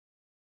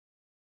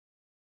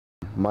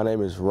My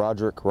name is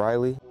Roderick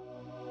Riley.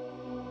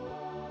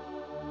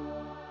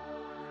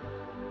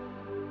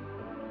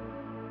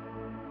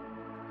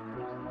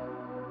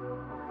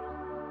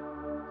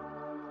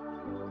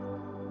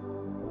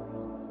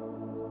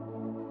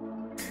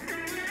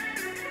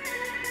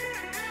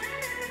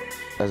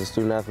 As a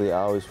student athlete,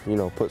 I always,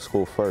 put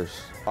school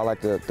first. I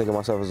like to think of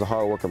myself as a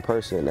hard-working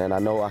person, and I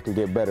know I can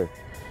get better.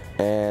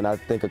 And I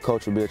think a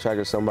coach would be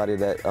attracted to somebody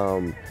that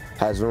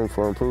has room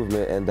for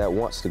improvement and that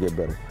wants to get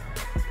better.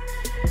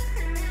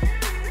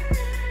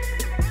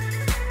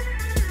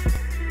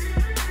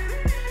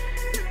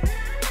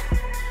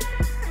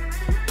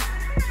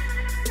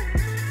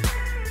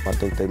 I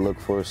think they look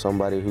for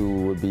somebody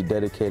who would be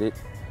dedicated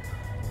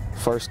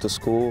first to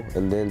school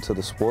and then to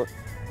the sport,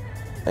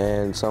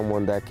 and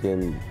someone that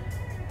can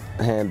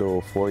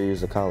handle 4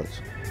 years of college.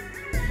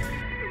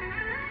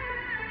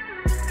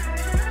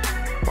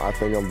 I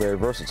think I'm very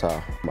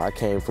versatile. I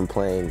came from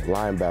playing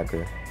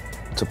linebacker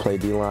to play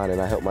D-line,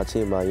 and I helped my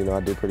team out. I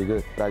did pretty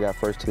good. I got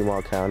first Team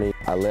All County.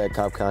 I led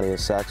Cobb County in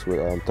sacks with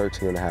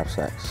 13.5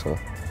 sacks. So,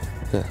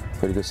 yeah,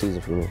 pretty good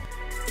season for me.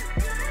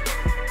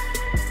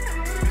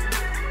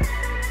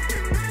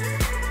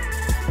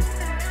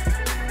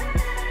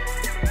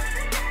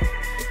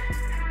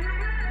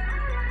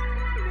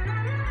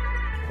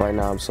 Right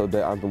now, I'm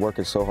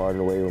working so hard in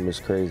the weight room, it's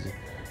crazy.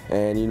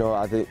 And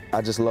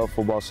I just love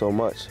football so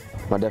much.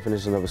 My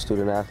definition of a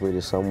student athlete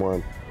is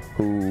someone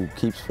who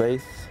keeps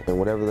faith, and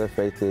whatever their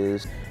faith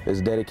is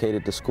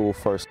dedicated to school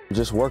first.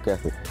 Just work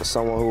ethic.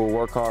 Someone who will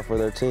work hard for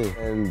their team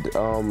and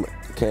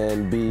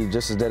can be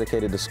just as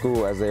dedicated to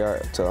school as they are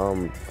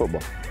to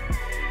football.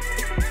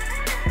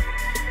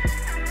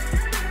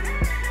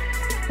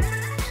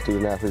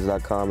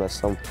 StudentAthletes.com, that's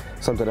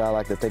something that I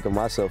like to think of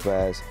myself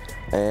as.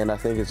 And I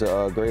think it's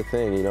a great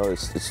thing,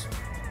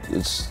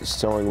 it's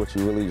showing what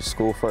you really do,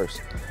 school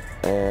first.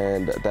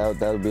 And that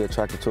would be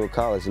attractive to a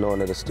college, knowing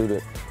that a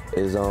student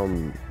is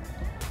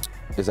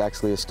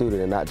actually a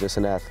student and not just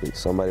an athlete,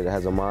 somebody that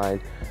has a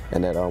mind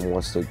and that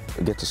wants to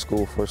get to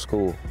school for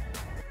school.